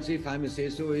agriculture, if I may say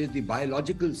so, is the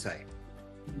biological side,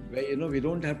 where we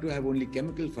don't have to have only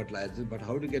chemical fertilizers, but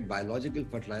how to get biological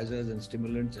fertilizers and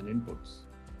stimulants and inputs,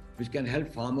 which can help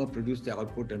farmer produce their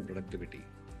output and productivity.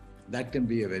 That can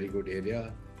be a very good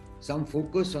area. Some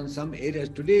focus on some areas.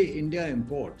 Today, India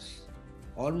imports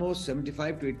almost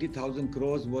 75 to 80,000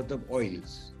 crores worth of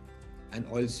oils and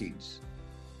oil seeds.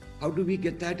 How do we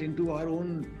get that into our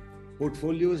own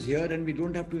portfolios here and we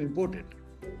don't have to import it?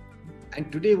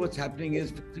 And today what's happening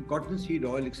is the cotton seed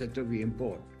oil, etc. we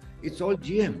import. It's all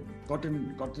GM,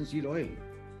 cotton seed oil.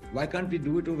 Why can't we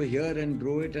do it over here and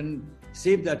grow it and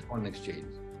save that foreign exchange?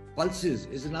 Pulses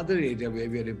is another area where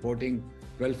we are importing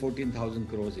 14,000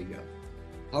 crores a year.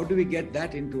 How do we get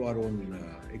that into our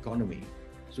own economy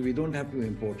so we don't have to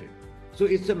import it? So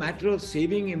it's a matter of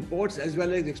saving imports as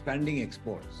well as expanding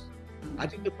exports. I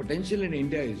think the potential in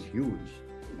India is huge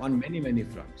on many, many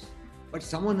fronts. But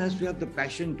someone has to have the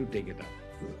passion to take it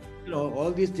up.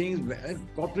 All these things,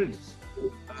 corporates,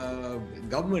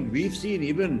 government, we've seen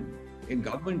even in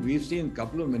government, we've seen a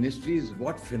couple of ministries,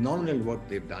 what phenomenal work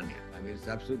they've done here. I mean, it's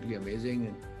absolutely amazing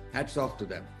and hats off to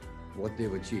them, what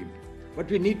they've achieved. But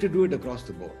we need to do it across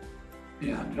the board.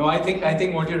 Yeah, no, I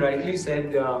think what you rightly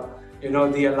said,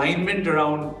 the alignment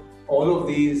around all of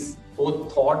these,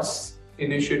 both thoughts,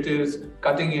 initiatives,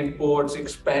 cutting imports,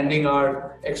 expanding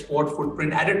our export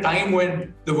footprint at a time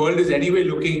when the world is anyway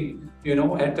looking,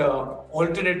 at an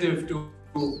alternative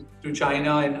to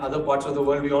China and other parts of the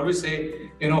world. We always say,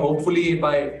 hopefully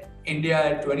by India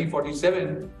at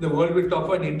 2047, the world will talk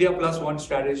about an India plus one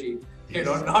strategy, Yes.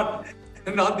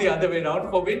 Not the other way around,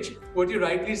 for which, what you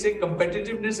rightly say,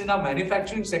 competitiveness in our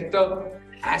manufacturing sector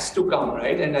has to come,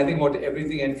 right? And I think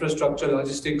everything, infrastructure,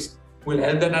 logistics, will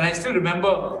help that. And I still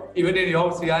remember, even in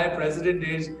your CII president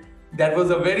days, that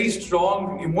was a very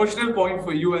strong emotional point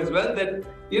for you as well, that,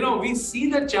 we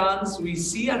see the chance, we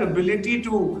see our ability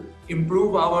to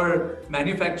improve our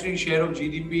manufacturing share of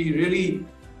GDP, really,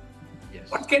 Yes.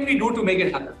 What can we do to make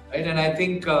it happen, right? And I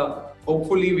think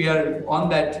hopefully we are on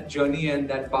that journey and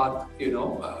that path,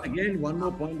 Again, one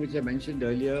more point which I mentioned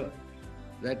earlier,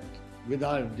 that with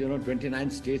our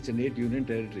 29 states and 8 union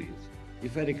territories,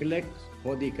 if I recollect,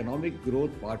 for the economic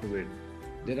growth part of it,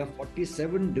 there are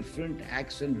 47 different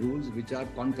acts and rules which are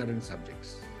concurrent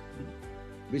subjects,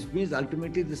 which means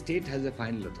ultimately the state has a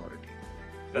final authority,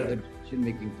 the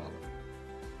decision-making power.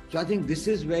 So I think this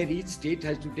is where each state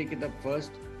has to take it up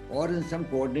first, or in some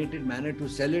coordinated manner to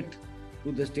sell it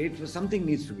to the states, where something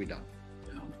needs to be done.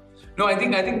 No, I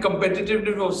think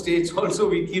competitiveness of states also,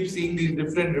 we keep seeing these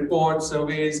different reports,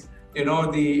 surveys,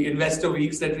 the investor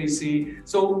weeks that we see.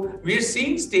 So we're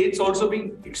seeing states also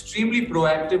being extremely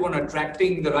proactive on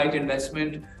attracting the right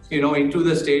investment, into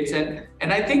the states.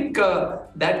 And I think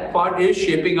that part is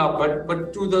shaping up.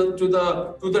 But to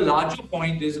the larger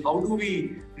point is, how do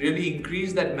we really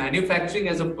increase that manufacturing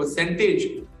as a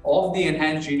percentage of the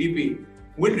enhanced GDP?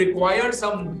 Will require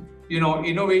some,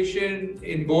 innovation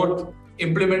in both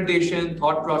implementation,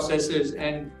 thought processes,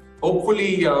 and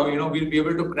hopefully, we'll be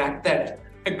able to crack that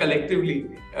collectively,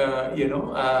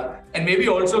 and maybe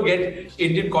also get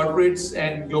Indian corporates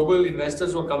and global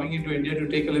investors who are coming into India to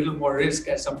take a little more risk,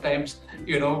 as sometimes,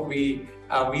 we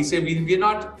say we're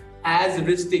not as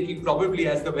risk-taking probably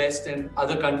as the West and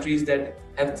other countries that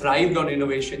have thrived on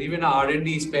innovation. Even our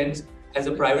R&D spends as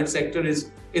a private sector is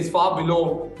far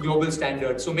below global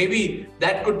standards. So maybe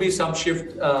that could be some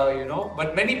shift,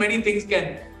 but many things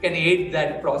can aid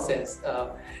that process.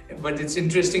 But it's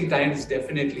interesting times,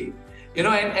 definitely.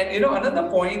 Another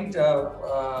point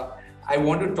I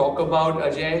want to talk about,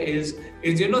 Ajay, is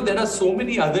there are so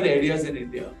many other areas in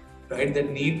India, right, that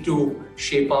need to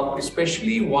shape up,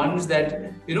 especially ones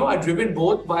that, are driven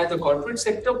both by the corporate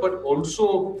sector, but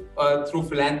also through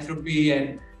philanthropy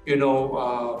and,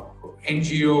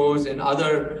 NGOs and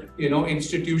other,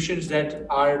 institutions that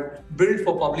are built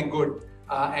for public good.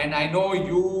 And I know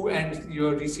you and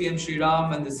your Ajay S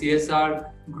Shriram and the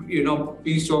CSR,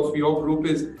 piece of your group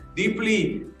is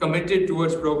deeply committed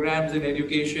towards programs in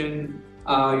education,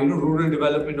 rural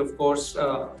development, of course,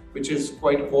 which is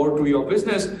quite core to your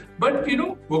business, but,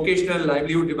 vocational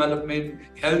livelihood development,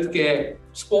 healthcare,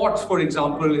 sports, for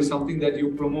example, is something that you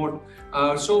promote.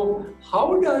 So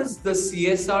how does the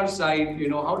CSR side,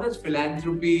 how does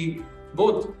philanthropy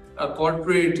both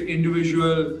corporate,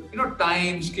 individual,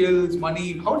 time, skills,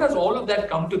 money. How does all of that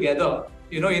come together,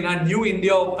 in our new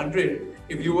India of 100,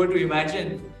 if you were to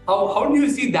imagine, how do you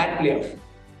see that play out?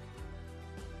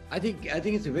 I think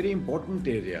it's a very important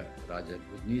area, Rajan,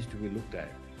 which needs to be looked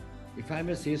at. If I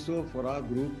may say so, for our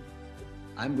group,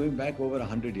 I'm going back over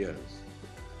 100 years.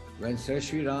 When Sir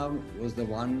Shriram was the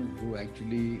one who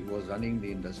actually was running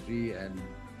the industry, and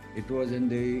it was in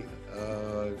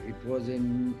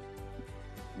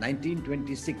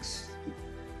 1926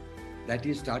 that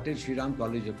he started Shriram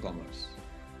College of Commerce.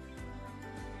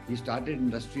 He started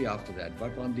industry after that,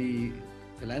 but on the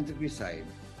philanthropy side,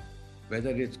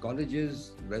 whether it's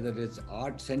colleges, whether it's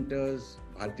art centers,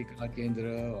 Bharati Kala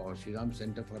Kendra or Shriram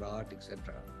Center for Art,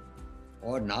 etc.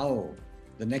 Or now,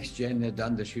 the next gen has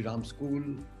done the Shriram School.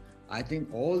 I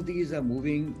think all these are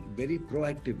moving very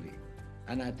proactively.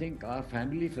 And I think our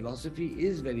family philosophy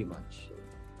is very much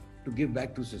to give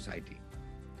back to society.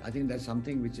 I think that's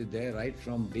something which is there right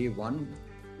from day one.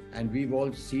 And we've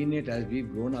all seen it as we've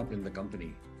grown up in the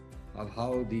company, of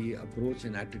how the approach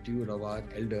and attitude of our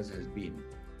elders has been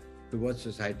towards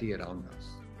society around us.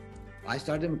 I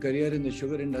started my career in the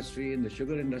sugar industry. In the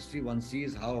sugar industry, one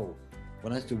sees how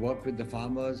one has to work with the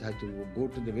farmers, has to go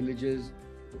to the villages,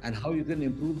 and how you can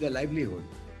improve their livelihood.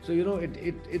 So,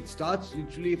 it starts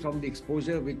literally from the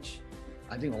exposure which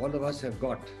I think all of us have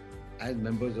got as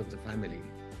members of the family,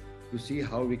 to see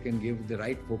how we can give the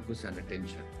right focus and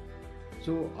attention.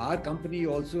 So our company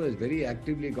also has very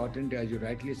actively got into, as you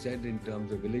rightly said, in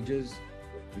terms of villages.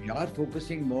 We are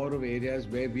focusing more of areas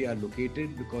where we are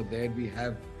located, because there we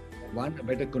have, one, a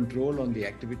better control on the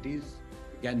activities,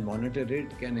 can monitor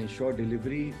it, can ensure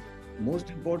delivery. Most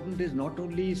important is not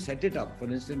only set it up. For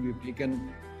instance, we've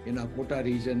taken in our Kota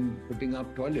region, putting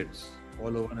up toilets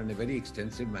all over in a very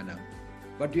extensive manner.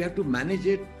 But you have to manage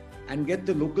it and get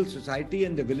the local society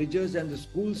and the villagers and the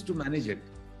schools to manage it,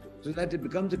 so that it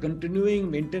becomes a continuing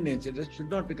maintenance. It should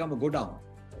not become a go down,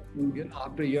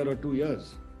 after a year or 2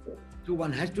 years. So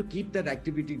one has to keep that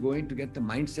activity going to get the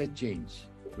mindset change,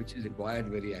 which is required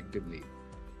very actively.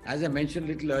 As I mentioned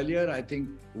a little earlier, I think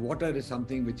water is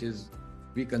something which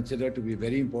we consider to be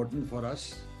very important for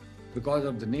us because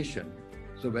of the nation.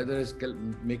 So whether it's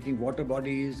making water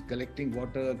bodies, collecting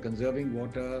water, conserving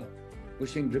water,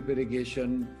 pushing drip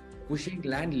irrigation, pushing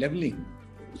land leveling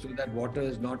so that water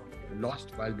is not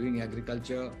lost while doing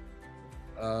agriculture,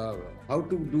 how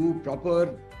to do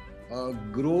proper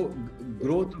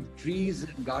growth of trees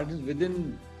and gardens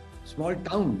within small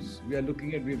towns.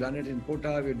 We've done it in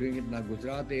Kota, we're doing it in our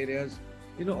Gujarat areas.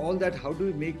 All that, how do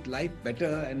we make life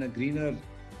better and a greener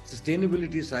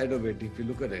sustainability side of it, if you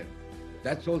look at it.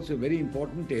 That's also a very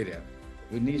important area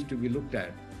which needs to be looked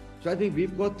at. So I think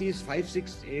we've got these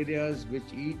 5-6 areas which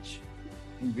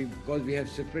because we have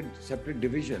separate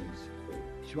divisions,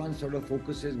 each one sort of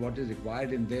focuses what is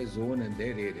required in their zone and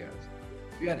their areas.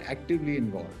 We are actively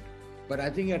involved. But I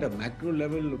think at a macro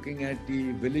level, looking at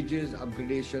the villages,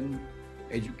 upgradation,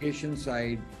 education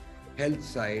side, health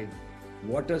side,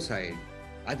 water side,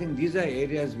 I think these are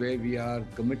areas where we are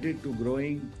committed to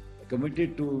growing,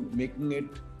 committed to making it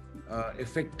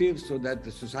effective so that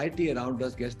the society around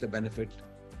us gets the benefit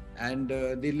and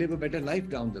they live a better life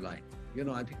down the line.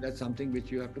 I think that's something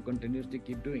which you have to continuously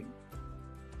keep doing.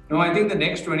 No, I think the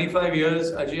next 25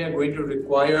 years, Ajay, are going to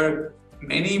require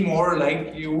many more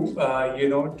like you,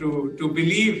 to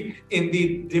believe in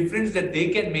the difference that they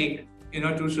can make,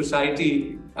 to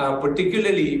society,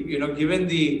 particularly, given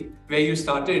where you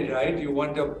started, right? You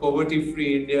want a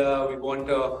poverty-free India, we want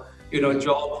a,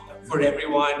 job for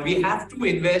everyone. We have to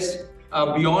invest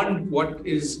beyond what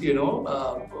is,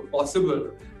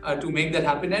 possible to make that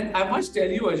happen. And I must tell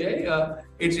you, Ajay,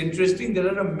 it's interesting.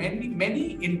 There are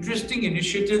many interesting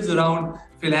initiatives around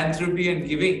philanthropy and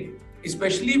giving,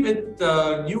 especially with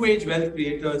new age wealth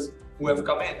creators who have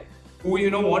come in, who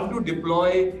want to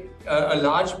deploy a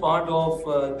large part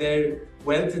of their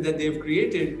wealth that they've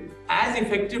created as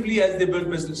effectively as they build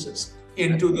businesses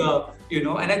into the,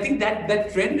 and I think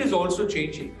that trend is also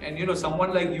changing. And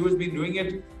someone like you has been doing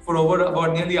it for over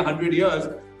about nearly 100 years,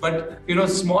 but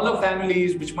smaller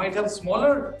families which might have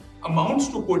smaller amounts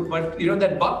to put, but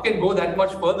that buck can go that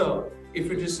much further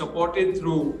if it is supported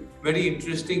through very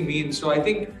interesting means. So I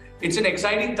think it's an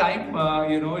exciting time,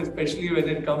 especially when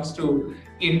it comes to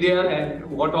India and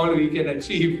what all we can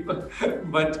achieve.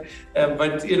 but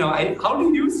how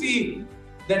do you see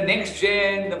the next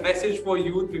gen, the message for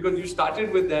youth? Because you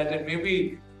started with that, and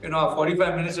maybe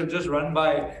 45 minutes have just run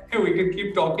by. We can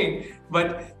keep talking,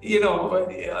 but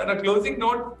on a closing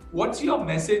note, what's your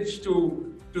message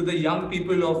to to the young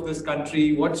people of this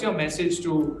country? What's your message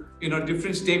to,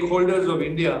 different stakeholders of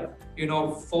India,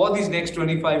 for these next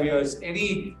 25 years?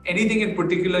 Anything in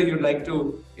particular you'd like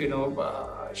to,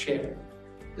 share?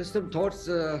 Just some thoughts.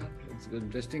 It's an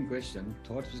interesting question.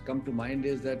 Thoughts which come to mind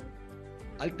is that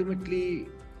ultimately,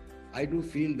 I do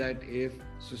feel that if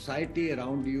society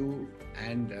around you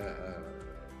and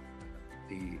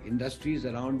the industries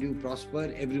around you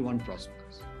prosper, everyone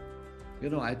prospers.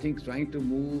 I think trying to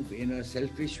move in a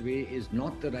selfish way is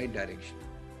not the right direction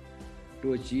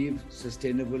to achieve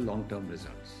sustainable long-term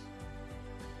results.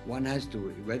 One has to,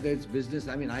 whether it's business,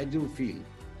 I do feel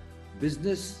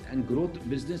business and growth of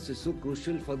business is so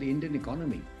crucial for the Indian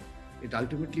economy. It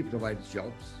ultimately provides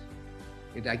jobs.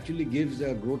 It actually gives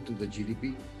a growth to the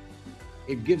GDP.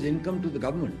 It gives income to the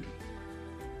government.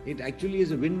 It actually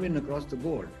is a win-win across the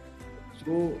board.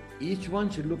 So each one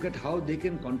should look at how they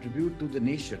can contribute to the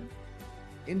nation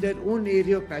in their own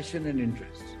area of passion and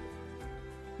interest,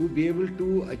 to be able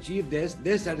to achieve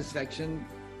their satisfaction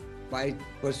by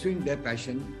pursuing their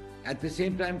passion, at the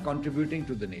same time contributing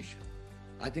to the nation.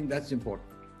 I think that's important.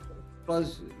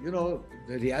 Because,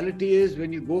 the reality is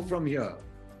when you go from here,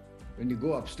 when you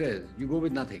go upstairs, you go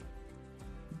with nothing.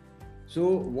 So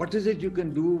what is it you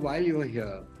can do while you're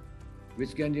here,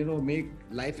 which can, make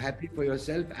life happy for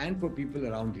yourself and for people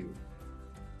around you,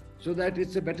 so that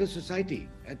it's a better society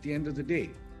at the end of the day.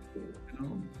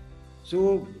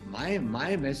 So my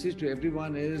message to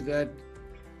everyone is that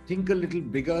think a little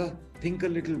bigger, think a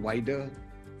little wider,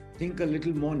 think a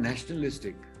little more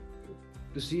nationalistic,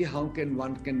 to see how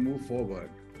one can move forward,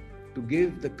 to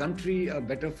give the country a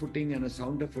better footing and a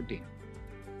sounder footing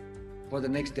for the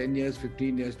next 10 years,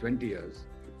 15 years, 20 years.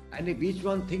 And if each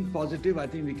one think positive, I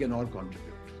think we can all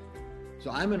contribute. So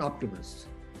I'm an optimist.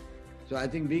 So I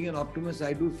think being an optimist,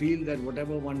 I do feel that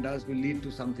whatever one does will lead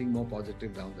to something more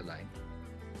positive down the line.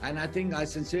 And I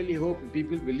sincerely hope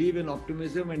people believe in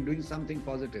optimism and doing something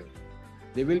positive.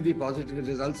 There will be positive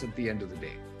results at the end of the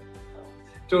day.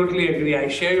 Totally agree. I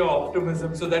share your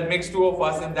optimism. So that makes two of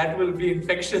us, and that will be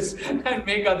infectious and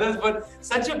make others. But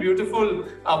such a beautiful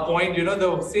point,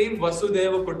 the same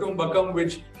Vasudhaiva Kutumbakam,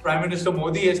 which Prime Minister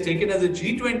Modi has taken as a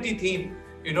G20 theme,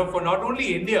 for not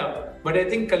only India, but I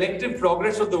think collective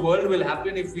progress of the world will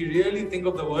happen if we really think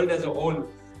of the world as a whole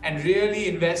and really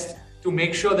invest to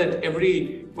make sure that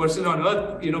every person on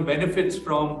earth, benefits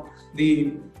from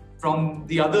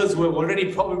the others who have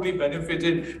already probably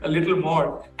benefited a little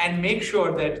more, and make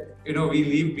sure that, we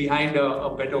leave behind a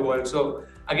better world. So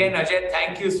again, Ajay,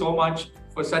 thank you so much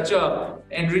for such a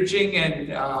enriching and,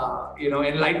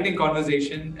 enlightening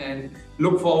conversation, and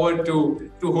look forward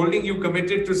to holding you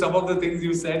committed to some of the things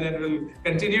you said, and we'll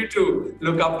continue to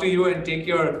look up to you and take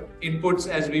your inputs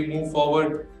as we move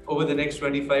forward over the next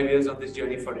 25 years on this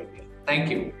journey for India.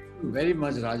 Thank you. Thank you very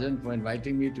much, Rajan, for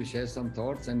inviting me to share some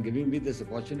thoughts and giving me this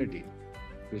opportunity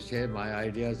to share my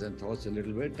ideas and thoughts a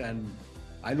little bit. And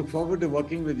I look forward to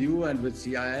working with you and with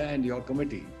CII and your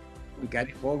committee to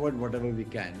carry forward whatever we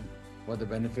can for the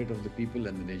benefit of the people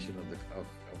and the nation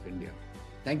of India.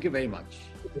 Thank you very much.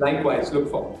 Likewise, look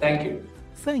forward. Thank you.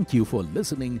 Thank you for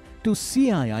listening to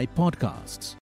CII Podcasts.